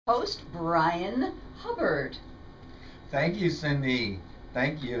Host Brian Hubbard. Thank you, Cindy.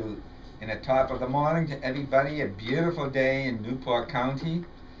 Thank you. In the top of the morning to everybody. A beautiful day in Newport County.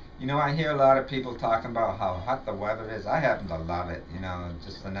 You know, I hear a lot of people talking about how hot the weather is. I happen to love it. You know,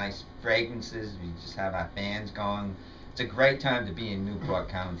 just the nice fragrances. We just have our fans going. It's a great time to be in Newport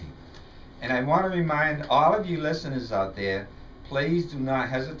County. And I want to remind all of you listeners out there, please do not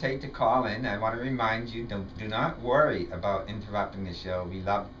hesitate to call in. I want to remind you, do not worry about interrupting the show. We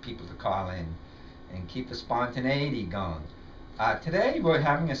love people to call in and keep the spontaneity going. Today we're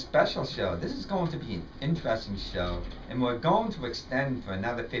having a special show. This is going to be an interesting show, and we're going to extend for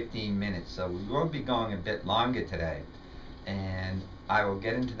another 15 minutes, so we will be going a bit longer today. And I will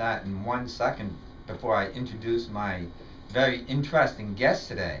get into that in 1 second before I introduce my very interesting guest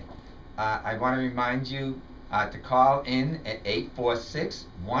today. I want to remind you to call in at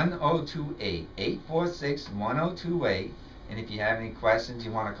 846-1028, 846-1028. And if you have any questions,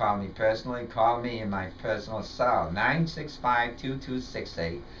 you want to call me personally, call me in my personal cell,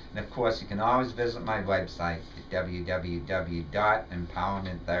 965-2268. And of course, you can always visit my website at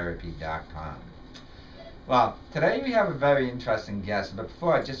www.empowermenttherapy.com. Well, today we have a very interesting guest, but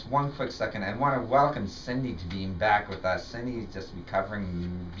before, just 1 quick second, I want to welcome Cindy to being back with us. Cindy is just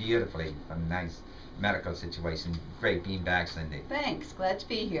recovering beautifully from a nice medical situation. Great being back, Cindy. Thanks. Glad to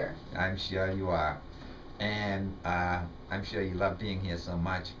be here. I'm sure you are. And I'm sure you love being here so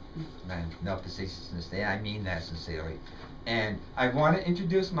much. And no facetiousness there. I mean that sincerely. And I want to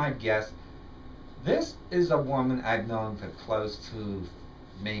introduce my guest. This is a woman I've known for close to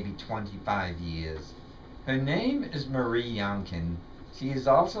maybe 25 years. Her name is Marie Younkin. She is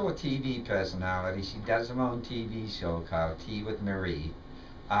also a TV personality. She does her own TV show called Tea with Marie.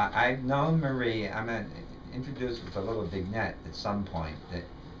 I've known Marie. I'm going to introduce with a little vignette at some point that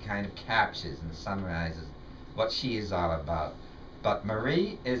kind of captures and summarizes what she is all about. But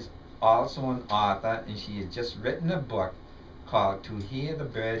Marie is also an author, and she has just written a book called To Hear the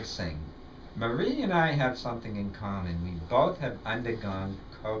Birds Sing. Marie and I have something in common. We both have undergone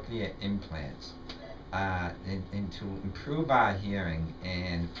cochlear implants and to improve our hearing.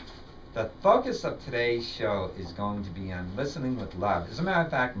 And the focus of today's show is going to be on listening with love. As a matter of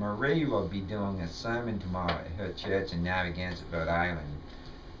fact, Marie will be doing a sermon tomorrow at her church in Narragansett, Rhode Island.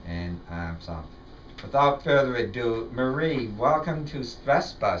 And so, without further ado, Marie, welcome to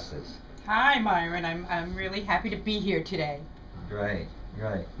Stress Busters. Hi, Myron. I'm really happy to be here today. Great.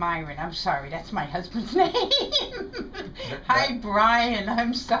 Myron, I'm sorry, that's my husband's name. Hi, Brian.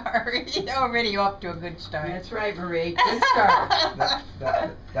 I'm sorry. Already off to a good start. That's right, Marie. Good start.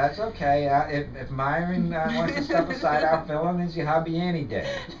 That's okay. If Myron wants to step aside, I'll fill in as your hubby any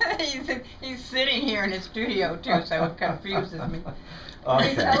day. he's sitting here in the studio too, so it confuses me.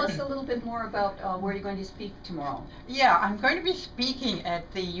 Okay. Tell us a little bit more about where you're going to speak tomorrow. Yeah, I'm going to be speaking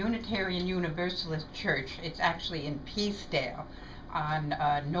at the Unitarian Universalist Church. It's actually in Peacedale on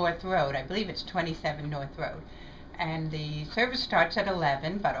North Road. I believe it's 27 North Road. And the service starts at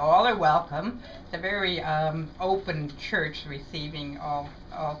 11, but all are welcome. It's a very open church, receiving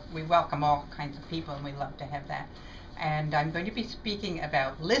we welcome all kinds of people, and we love to have that. And I'm going to be speaking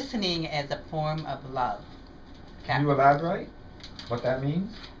about listening as a form of love. Can you elaborate what that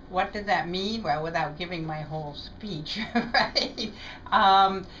means? What does that mean? Well, without giving my whole speech, right?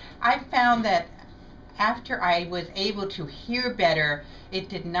 I found that after I was able to hear better, it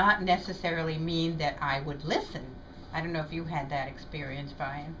did not necessarily mean that I would listen. I don't know if you had that experience,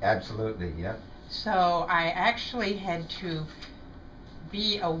 Brian. Absolutely, yeah. So I actually had to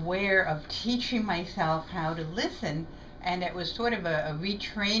be aware of teaching myself how to listen, and it was sort of a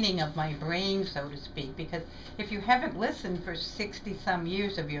retraining of my brain, so to speak, because if you haven't listened for 60-some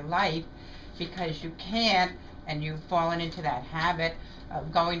years of your life because you can't, and you've fallen into that habit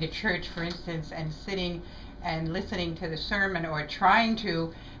of going to church, for instance, and sitting and listening to the sermon or trying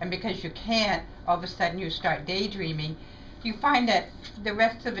to, and because you can't, all of a sudden you start daydreaming, you find that the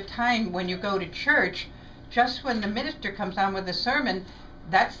rest of the time when you go to church, just when the minister comes on with the sermon,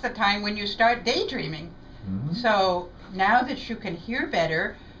 that's the time when you start daydreaming. Mm-hmm. So now that you can hear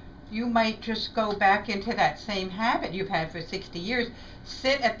better, you might just go back into that same habit you've had for 60 years,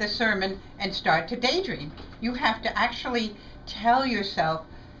 sit at the sermon and start to daydream. You have to actually tell yourself,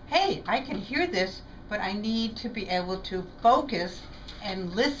 hey, I can hear this, but I need to be able to focus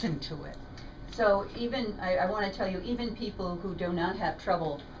and listen to it. So even, I want to tell you, even people who do not have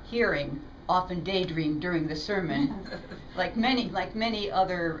trouble hearing often daydream during the sermon. like many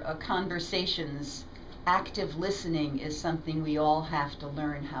other conversations, active listening is something we all have to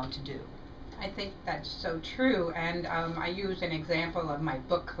learn how to do. I think that's so true, and I use an example of my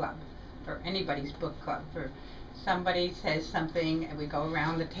book club, or anybody's book club, for somebody says something and we go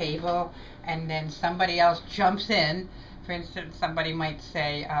around the table and then somebody else jumps in. For instance, somebody might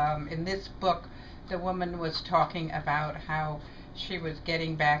say, in this book, the woman was talking about how she was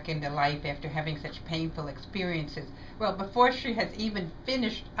getting back into life after having such painful experiences. Well, before she has even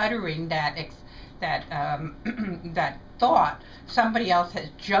finished uttering that that thought, somebody else has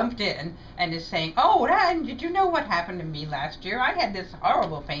jumped in and is saying, "Oh, did you know what happened to me last year? I had this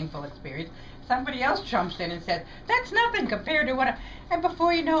horrible, painful experience." Somebody else jumps in and says, "That's nothing compared to what." And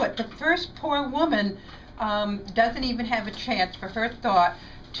before you know it, the first poor woman doesn't even have a chance for her thought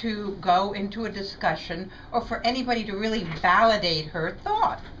to go into a discussion or for anybody to really validate her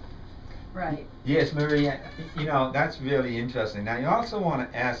thought. Right. Yes, Maria, that's really interesting. Now, I also want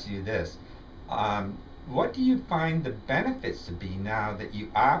to ask you this. What do you find the benefits to be now that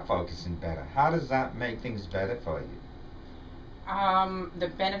you are focusing better? How does that make things better for you? The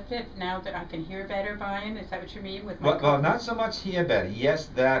benefit now that I can hear better, Brian, is that what you mean with my well, not so much hear better. Yes,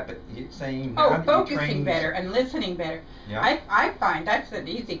 that, but you're saying now that focusing better and listening better. Yeah. I find that's an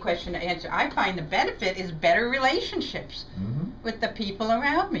easy question to answer. I find the benefit is better relationships with the people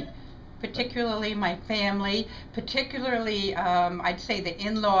around me, particularly my family, particularly I'd say the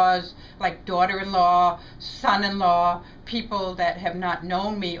in-laws, like daughter-in-law, son-in-law, people that have not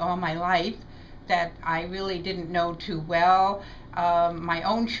known me all my life, that I really didn't know too well. My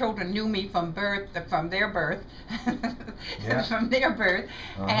own children knew me from their birth, Yeah. from their birth,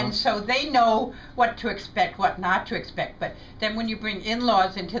 and so they know what to expect, what not to expect. But then when you bring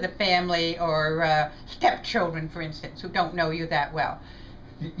in-laws into the family, or stepchildren, for instance, who don't know you that well,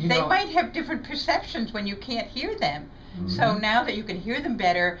 they might have different perceptions when you can't hear them. So now that you can hear them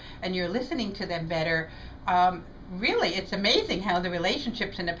better and you're listening to them better, really, it's amazing how the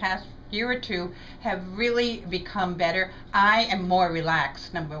relationships in the past year or two have really become better. I am more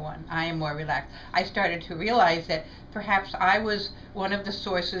relaxed, number one. I am more relaxed. I started to realize that perhaps I was one of the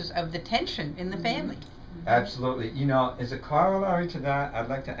sources of the tension in the family. Absolutely. As a corollary to that, I'd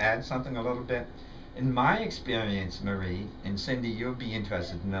like to add something a little bit. In my experience, Marie, and Cindy, you'll be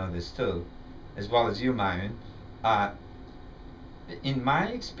interested to know this too, as well as you, Myron. In my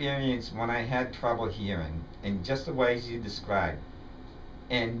experience, when I had trouble hearing, in just the ways you described,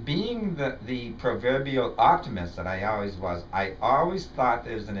 and being the proverbial optimist that I always was, I always thought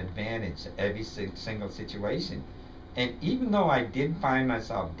there was an advantage to every single situation. And even though I did find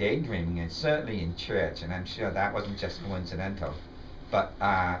myself daydreaming, and certainly in church, and I'm sure that wasn't just coincidental, but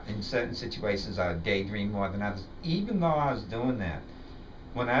in certain situations I would daydream more than others, even though I was doing that,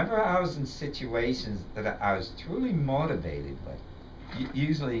 whenever I was in situations that I was truly motivated with,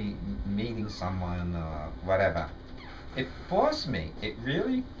 usually meeting someone or whatever, it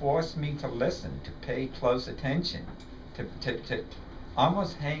really forced me to listen, to pay close attention, to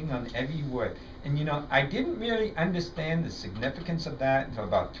almost hang on every word. And I didn't really understand the significance of that until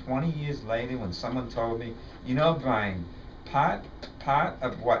about 20 years later, when someone told me, Brian, part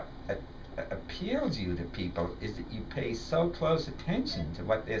of what appeals you to people is that you pay so close attention to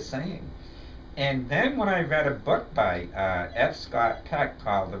what they're saying. And then when I read a book by F. Scott Peck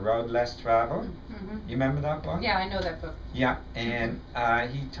called The Road Less Traveled, you remember that book? Yeah, I know that book. Yeah, and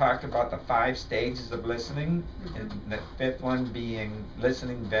he talked about the 5 stages of listening, and the 5th one being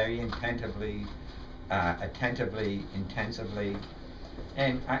listening very attentively, intensively.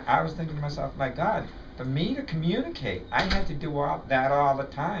 And I was thinking to myself, my God, for me to communicate, I had to do that all the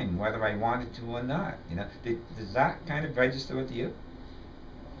time, whether I wanted to or not. Does that kind of register with you?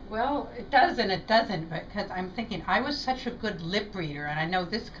 Well, it does and it doesn't, because I'm thinking I was such a good lip reader, and I know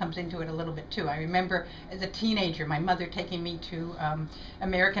this comes into it a little bit too. I remember as a teenager my mother taking me to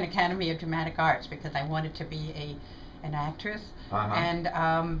American Academy of Dramatic Arts because I wanted to be an actress, and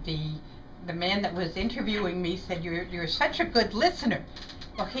the man that was interviewing me said, "You're such a good listener."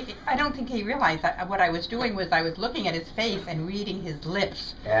 Well, I don't think he realized that what I was doing was I was looking at his face and reading his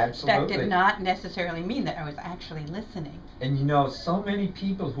lips. Absolutely. That did not necessarily mean that I was actually listening. And so many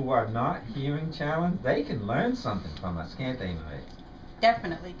people who are not hearing challenged, they can learn something from us, can't they, Marie?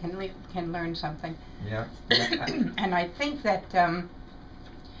 Definitely can learn something. Yeah. And I think that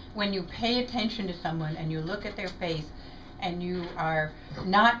when you pay attention to someone and you look at their face and you are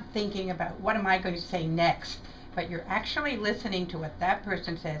not thinking about what am I going to say next, but you're actually listening to what that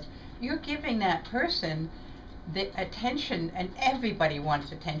person says, you're giving that person the attention, and everybody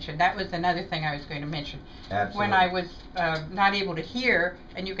wants attention. That was another thing I was going to mention. Absolutely. When I was not able to hear,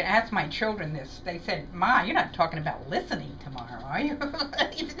 and you can ask my children this, they said, "Ma, you're not talking about listening tomorrow, are you?"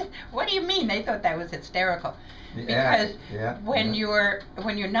 What do you mean? They thought that was hysterical. Because when you're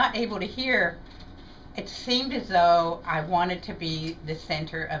not able to hear, it seemed as though I wanted to be the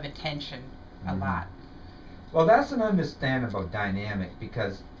center of attention a lot. Well, that's an understandable dynamic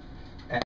because